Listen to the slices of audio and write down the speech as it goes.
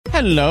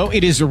Hello,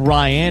 it is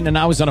Ryan, and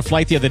I was on a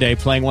flight the other day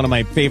playing one of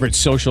my favorite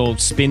social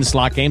spin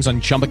slot games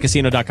on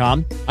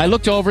ChumbaCasino.com. I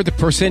looked over at the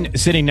person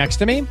sitting next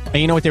to me, and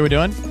you know what they were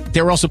doing?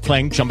 They were also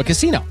playing Chumba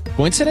Casino.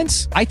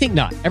 Coincidence? I think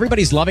not.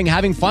 Everybody's loving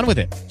having fun with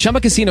it. Chumba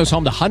Casino is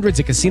home to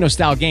hundreds of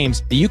casino-style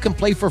games that you can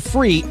play for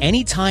free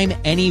anytime,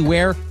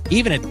 anywhere,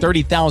 even at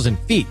 30,000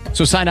 feet.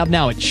 So sign up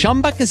now at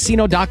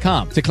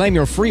ChumbaCasino.com to claim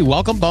your free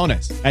welcome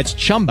bonus. That's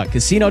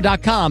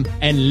ChumbaCasino.com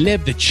and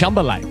live the Chumba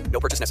life. No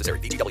purchase necessary.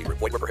 VGW.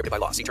 Void were prohibited by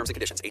law. See terms and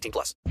conditions.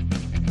 18+.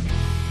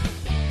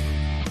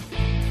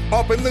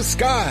 Up in the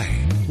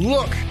sky.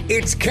 Look,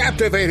 it's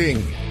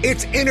captivating.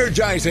 It's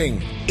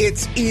energizing.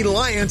 It's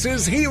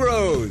Eliances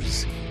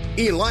Heroes.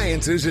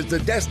 Eliances is the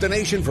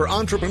destination for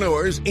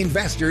entrepreneurs,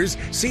 investors,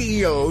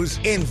 CEOs,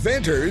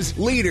 inventors,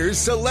 leaders,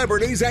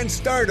 celebrities, and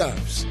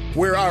startups,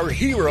 where our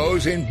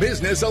heroes in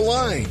business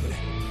align.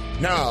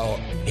 Now,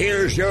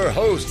 here's your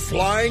host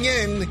flying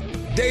in,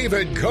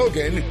 David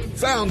Cogan,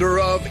 founder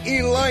of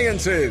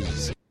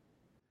Eliances.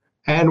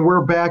 And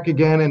we're back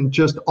again, and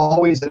just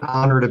always an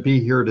honor to be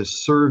here to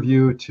serve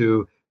you,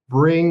 to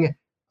bring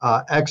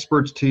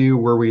experts to you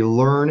where we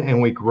learn and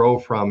we grow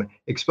from,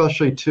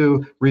 especially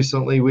too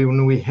recently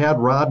when we had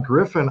Rod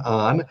Griffin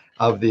on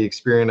of the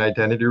Experian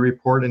Identity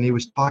Report, and he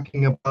was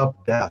talking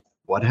about death.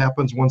 What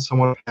happens when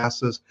someone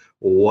passes?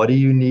 What do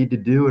you need to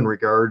do in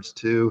regards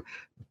to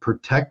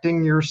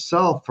protecting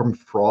yourself from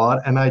fraud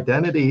and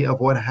identity of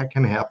what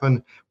can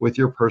happen with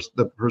your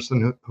the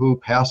person who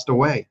passed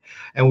away?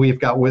 And we've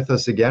got with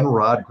us again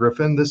Rod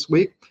Griffin this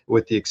week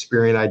with the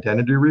Experian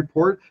Identity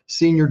Report,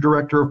 Senior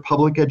Director of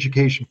Public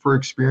Education for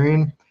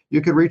Experian.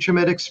 You could reach him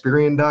at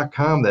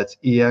Experian.com. That's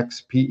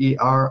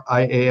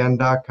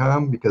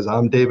Experian.com, because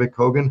I'm David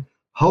Cogan,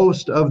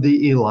 host of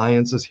the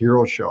Eliances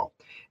Hero Show.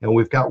 And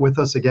we've got with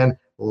us again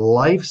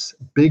Life's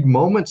Big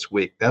Moments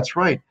Week. That's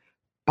right,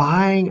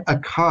 buying a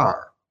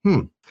car.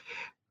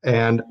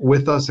 And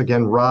with us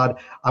again, Rod,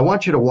 I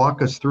want you to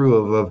walk us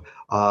through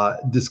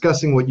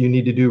discussing what you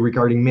need to do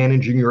regarding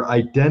managing your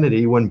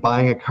identity when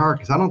buying a car,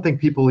 because I don't think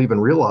people even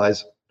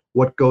realize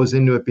what goes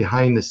into it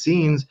behind the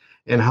scenes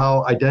and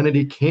how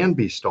identity can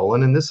be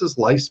stolen. And this is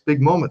life's big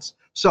moments.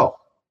 So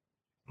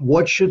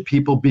what should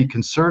people be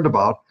concerned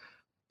about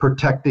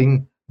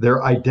protecting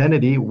their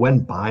identity when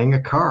buying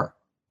a car?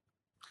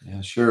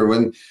 Yeah, sure.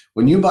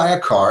 When you buy a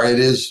car, it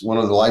is one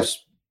of the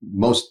life's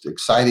most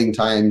exciting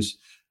times.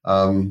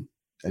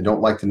 I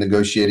don't like the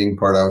negotiating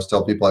part. I always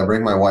tell people I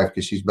bring my wife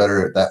because she's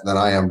better at that than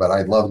I am, but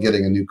I love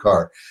getting a new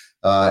car.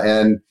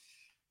 And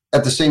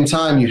at the same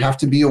time, you have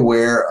to be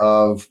aware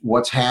of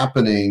what's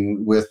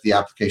happening with the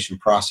application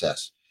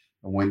process.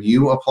 And when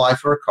you apply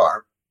for a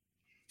car,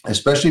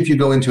 especially if you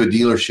go into a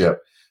dealership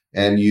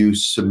and you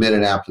submit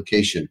an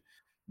application,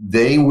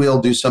 they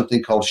will do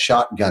something called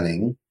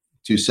shotgunning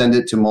to send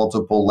it to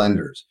multiple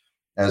lenders.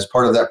 As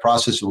part of that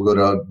process, we'll go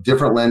to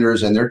different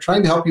lenders, and they're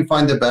trying to help you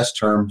find the best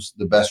terms,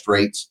 the best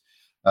rates.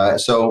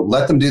 So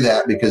let them do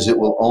that, because it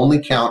will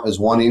only count as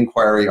one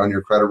inquiry on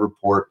your credit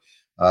report.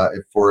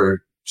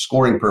 For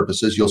scoring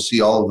purposes, you'll see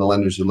all of the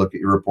lenders who look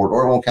at your report,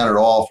 or it won't count at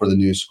all for the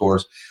new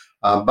scores.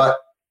 But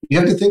you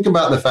have to think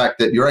about the fact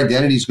that your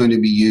identity is going to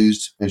be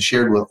used and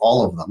shared with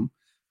all of them,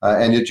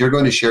 and that you're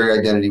going to share your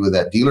identity with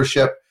that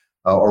dealership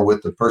or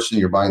with the person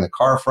you're buying the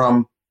car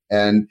from.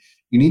 And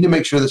you need to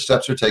make sure that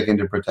steps are taken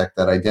to protect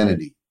that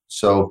identity.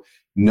 So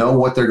know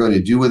what they're going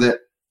to do with it.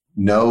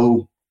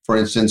 Know, for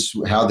instance,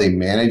 how they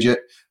manage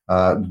it.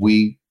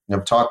 We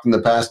have talked in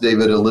the past,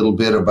 David, a little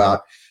bit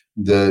about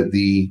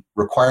the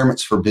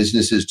requirements for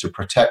businesses to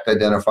protect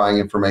identifying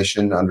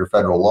information under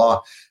federal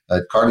law.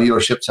 Car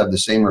dealerships have the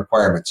same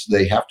requirements.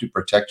 They have to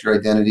protect your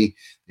identity.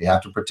 They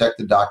have to protect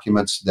the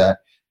documents that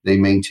they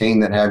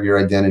maintain that have your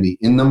identity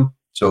in them.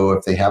 So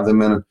if they have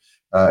them in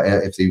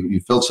if you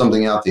filled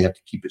something out, they have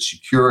to keep it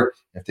secure.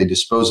 If they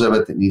dispose of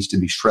it, that needs to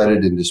be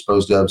shredded and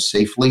disposed of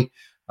safely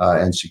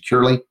and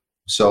securely.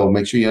 So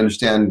make sure you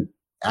understand,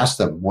 ask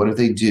them, what do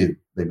they do?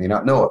 They may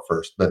not know at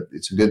first, but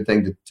it's a good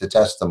thing to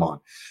test them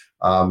on.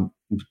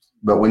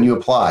 But when you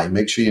apply,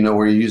 make sure you know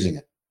where you're using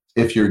it.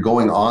 If you're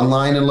going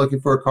online and looking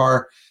for a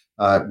car,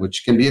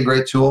 which can be a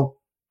great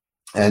tool,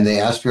 and they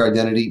ask for your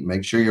identity,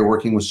 make sure you're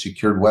working with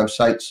secured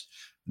websites,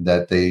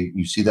 that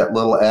you see that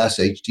little S,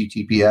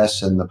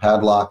 HTTPS, and the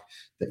padlock,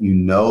 that you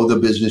know the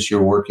business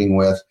you're working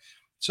with,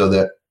 so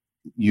that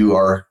you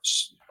are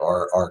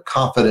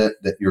confident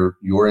that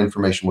your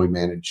information will be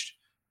managed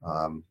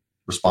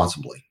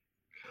responsibly.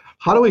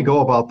 How do we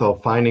go about, though,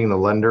 finding the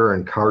lender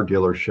and car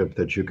dealership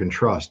that you can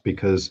trust?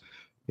 Because,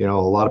 a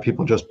lot of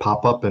people just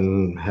pop up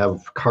and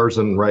have cars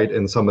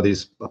in some of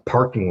these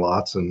parking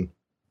lots and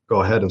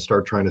go ahead and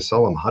start trying to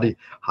sell them. What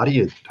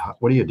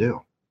do you do?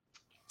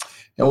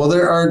 Yeah, well,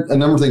 there are a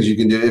number of things you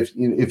can do.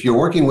 If you're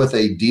working with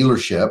a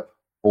dealership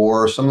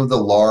or some of the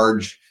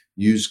large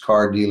used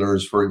car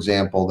dealers, for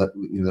example,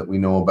 that we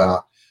know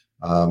about,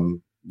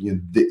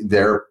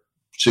 they're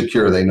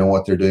secure. They know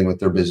what they're doing with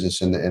their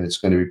business, and it's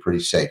going to be pretty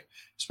safe.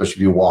 Especially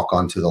if you walk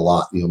onto the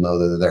lot, you'll know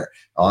that they're there.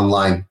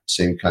 Online,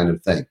 same kind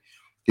of thing.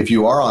 If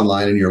you are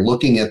online and you're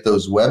looking at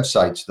those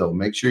websites, though,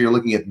 make sure you're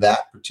looking at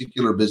that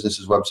particular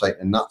business's website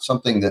and not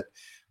something that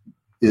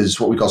is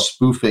what we call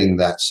spoofing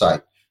that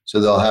site. So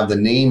they'll have the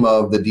name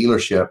of the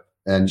dealership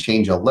and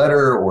change a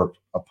letter or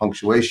a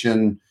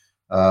punctuation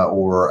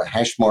or a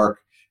hash mark,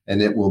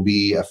 and it will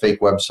be a fake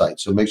website.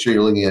 So make sure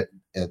you're looking at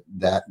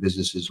that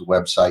business's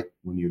website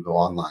when you go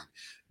online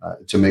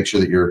to make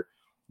sure that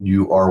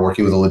you are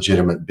working with a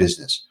legitimate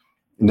business.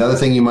 Another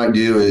thing you might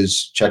do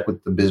is check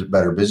with the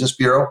Better Business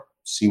Bureau,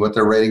 see what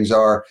their ratings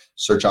are,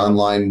 search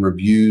online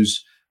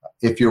reviews.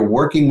 If you're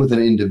working with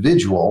an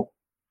individual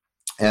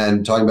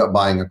and talking about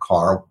buying a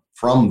car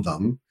from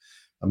them,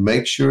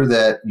 make sure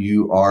that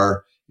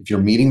if you're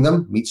meeting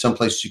them, meet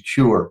someplace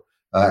secure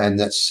and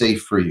that's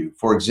safe for you.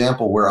 For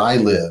example, where I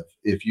live,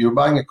 if you're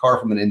buying a car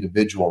from an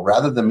individual,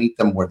 rather than meet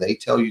them where they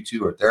tell you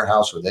to, or at their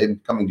house, or they're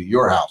coming to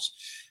your house,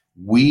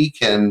 we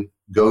can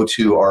go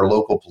to our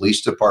local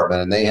police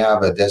department, and they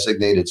have a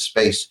designated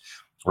space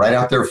right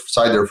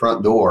outside their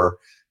front door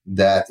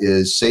that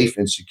is safe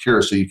and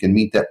secure, so you can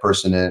meet that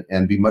person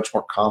and be much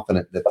more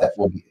confident that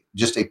will be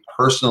just a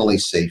personally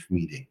safe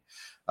meeting.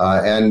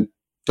 And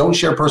don't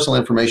share personal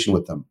information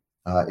with them.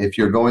 If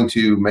you're going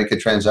to make a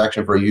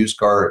transaction for a used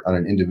car on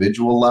an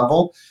individual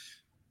level,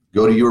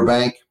 go to your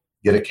bank,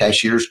 get a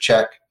cashier's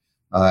check,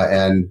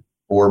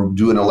 or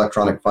do an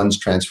electronic funds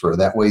transfer.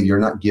 That way you're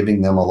not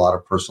giving them a lot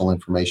of personal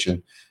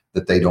information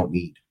that they don't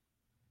need.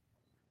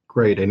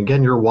 Great. And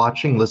again, you're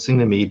listening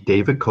to me,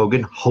 David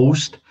Cogan,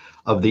 host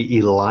of the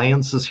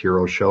Eliances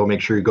Hero Show.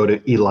 Make sure you go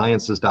to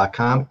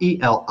eliances.com,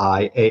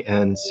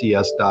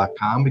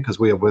 Eliancs.com, because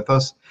we have with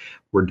us,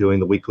 we're doing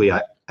the weekly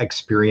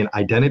Experian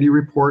Identity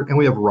Report, and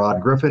we have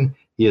Rod Griffin.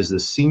 He is the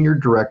Senior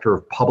Director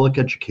of Public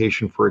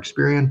Education for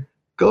Experian.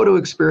 Go to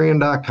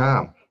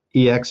Experian.com,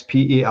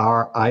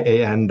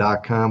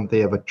 Experian.com. They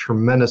have a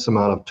tremendous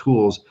amount of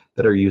tools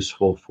that are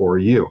useful for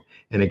you.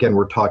 And again,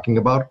 we're talking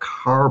about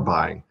car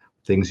buying,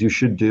 things you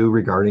should do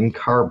regarding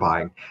car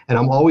buying. And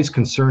I'm always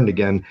concerned,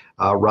 again,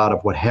 Rod,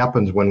 of what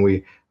happens when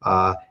we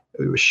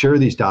share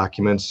these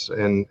documents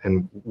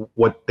and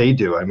what they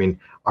do. I mean,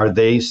 are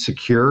they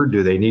secure?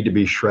 Do they need to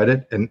be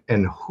shredded?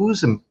 And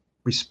whose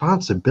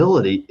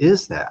responsibility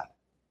is that?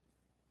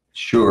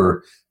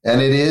 Sure.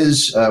 And it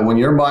is, when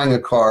you're buying a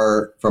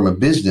car from a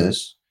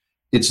business,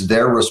 it's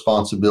their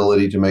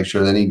responsibility to make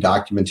sure that any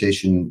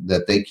documentation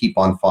that they keep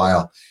on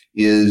file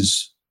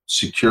is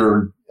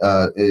secured,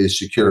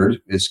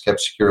 is kept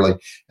securely,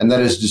 and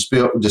that is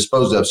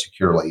disposed of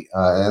securely.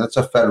 And that's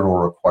a federal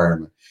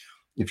requirement.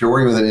 If you're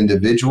working with an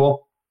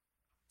individual,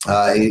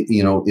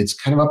 it's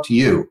kind of up to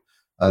you.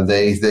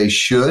 They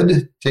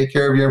should take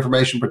care of your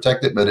information,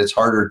 protect it, but it's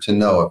harder to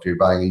know if you're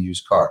buying a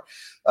used car.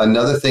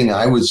 Another thing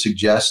I would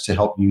suggest to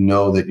help you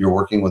know that you're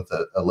working with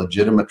a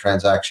legitimate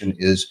transaction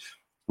is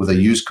with a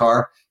used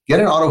car, get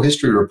an auto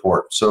history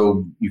report.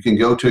 So you can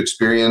go to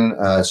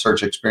Experian,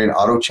 search Experian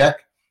Auto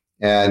Check,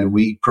 and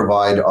we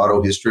provide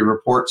auto history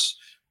reports.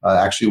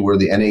 Actually, we're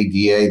the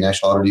NADA,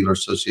 National Auto Dealer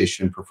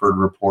Association Preferred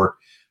Report,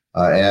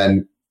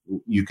 and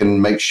you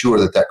can make sure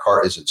that that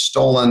car isn't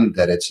stolen,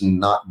 that it's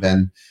not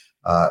been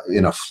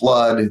in a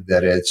flood,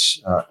 that it's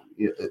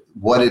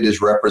what it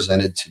is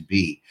represented to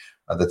be,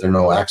 that there are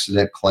no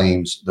accident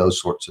claims,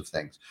 those sorts of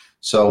things.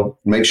 So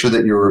make sure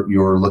that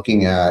you're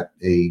looking at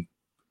an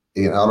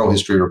auto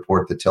history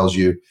report that tells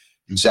you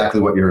exactly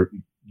what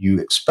you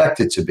expect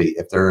it to be.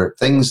 If there are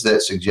things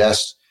that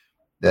suggest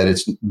that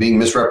it's being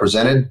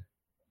misrepresented,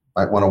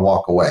 might want to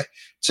walk away.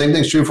 Same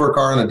thing's true for a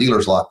car on a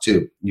dealer's lot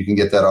too. You can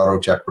get that auto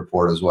check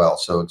report as well.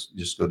 So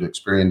just go to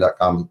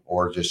Experian.com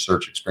or just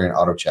search Experian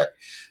Auto Check,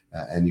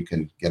 and you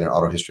can get an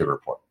auto history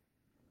report.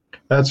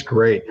 That's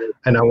great.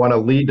 And I want to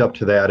lead up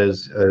to that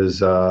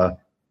is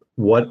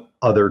what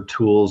other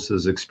tools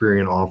does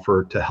Experian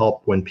offer to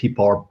help when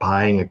people are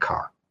buying a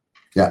car?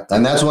 Yeah,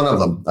 and that's one of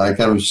them. I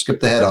kind of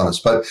skipped ahead on us,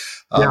 but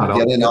get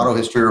an auto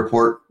history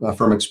report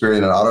from Experian,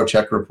 an auto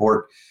check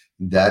report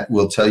that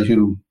will tell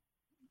you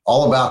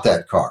all about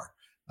that car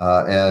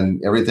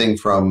and everything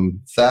from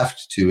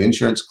theft to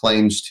insurance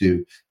claims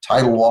to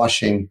title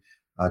washing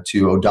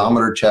to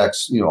odometer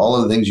checks, all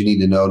of the things you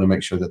need to know to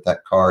make sure that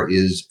that car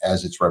is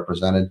as it's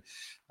represented.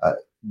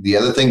 The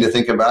other thing to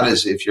think about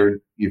is if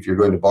you're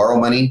going to borrow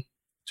money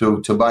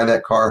to buy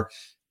that car,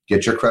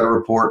 get your credit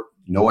report,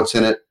 know what's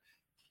in it,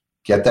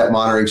 get that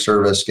monitoring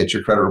service, get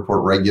your credit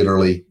report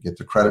regularly, get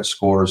the credit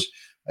scores.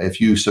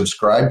 If you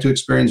subscribe to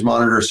Experian's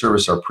Monitor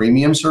Service, our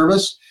premium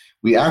service,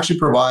 we actually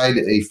provide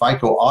a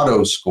FICO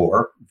auto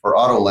score for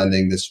auto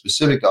lending, this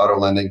specific auto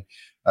lending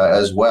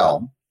as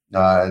well.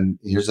 And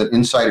here's an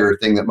insider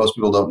thing that most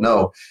people don't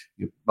know.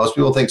 Most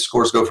people think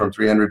scores go from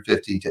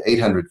 350 to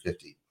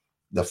 850.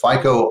 The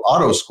FICO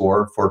auto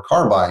score for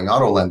car buying,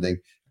 auto lending,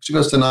 actually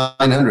goes to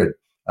 900.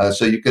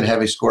 So you could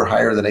have a score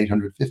higher than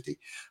 850.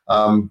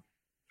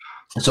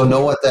 So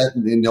know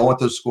what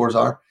those scores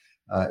are.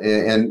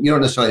 And you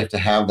don't necessarily have to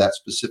have that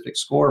specific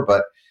score,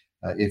 but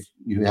if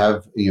you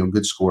have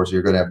good scores,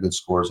 you're going to have good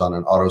scores on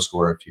an auto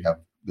score if you have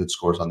good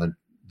scores on the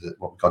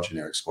what we call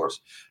generic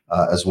scores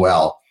as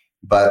well.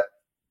 But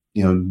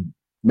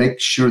make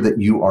sure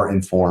that you are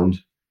informed,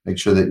 make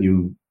sure that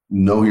you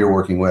know who you're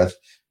working with,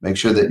 make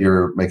sure that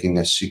you're making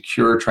a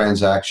secure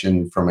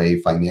transaction from a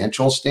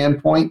financial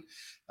standpoint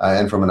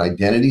and from an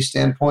identity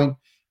standpoint,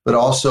 but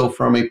also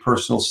from a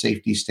personal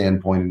safety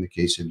standpoint in the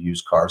case of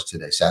used cars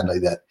today. Sadly,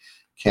 that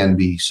can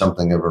be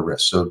something of a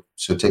risk.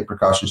 So take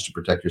precautions to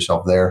protect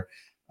yourself there.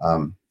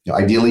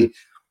 Ideally,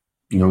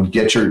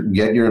 get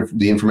the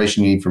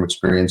information you need from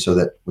Experian so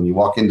that when you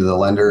walk into the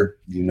lender,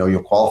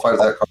 you'll qualify for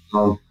that car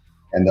loan,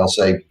 and they'll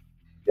say,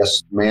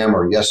 yes, ma'am,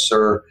 or yes,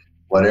 sir,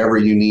 whatever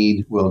you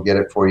need, we'll get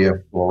it for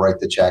you. We'll write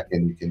the check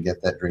and you can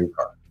get that dream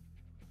car.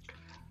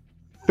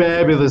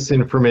 Fabulous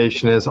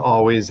information as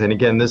always. And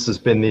again, this has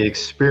been the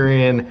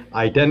Experian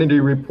Identity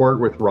Report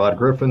with Rod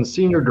Griffin,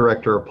 Senior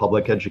Director of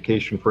Public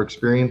Education for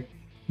Experian.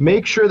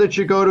 Make sure that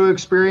you go to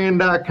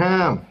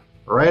Experian.com.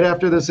 Right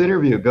after this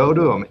interview, go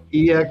to them,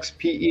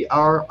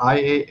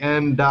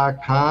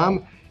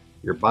 Experian.com.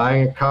 You're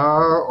buying a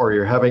car or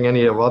you're having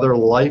any of other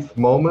life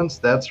moments,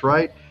 that's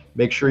right.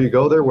 Make sure you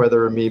go there,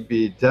 whether it may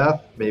be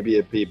death, maybe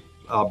it be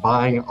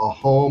buying a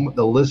home.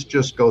 The list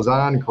just goes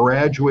on,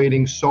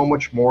 graduating, so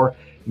much more.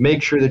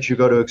 Make sure that you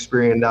go to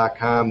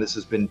Experian.com. This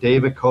has been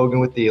David Cogan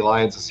with the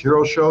Eliances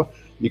Hero Show.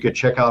 You could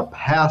check out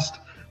past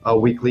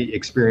weekly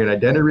Experian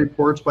Identity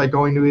Reports by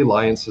going to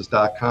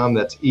Eliances.com.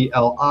 That's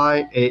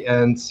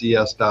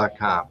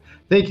ELIANCS.com.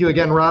 Thank you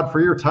again, Rod, for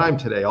your time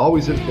today.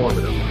 Always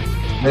informative.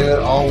 David,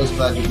 always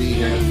glad to be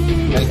here.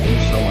 Thank you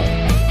so much.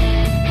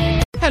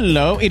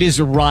 Hello, it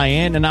is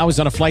Ryan, and I was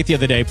on a flight the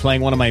other day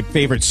playing one of my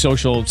favorite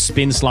social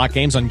spin slot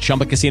games on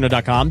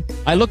ChumbaCasino.com.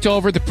 I looked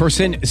over the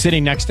person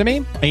sitting next to me,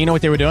 and you know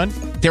what they were doing?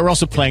 They were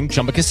also playing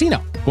Chumba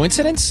Casino.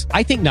 Coincidence?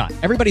 I think not.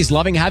 Everybody's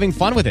loving having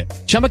fun with it.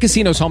 Chumba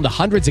Casino is home to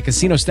hundreds of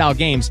casino-style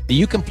games that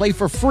you can play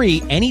for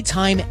free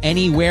anytime,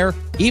 anywhere,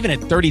 even at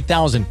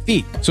 30,000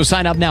 feet. So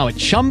sign up now at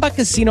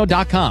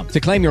ChumbaCasino.com to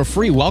claim your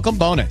free welcome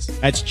bonus.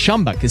 That's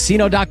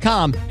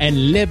ChumbaCasino.com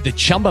and live the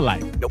Chumba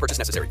life. No purchase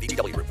necessary.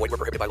 VGW Group. Void where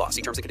prohibited by law.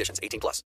 See terms and conditions. 18+.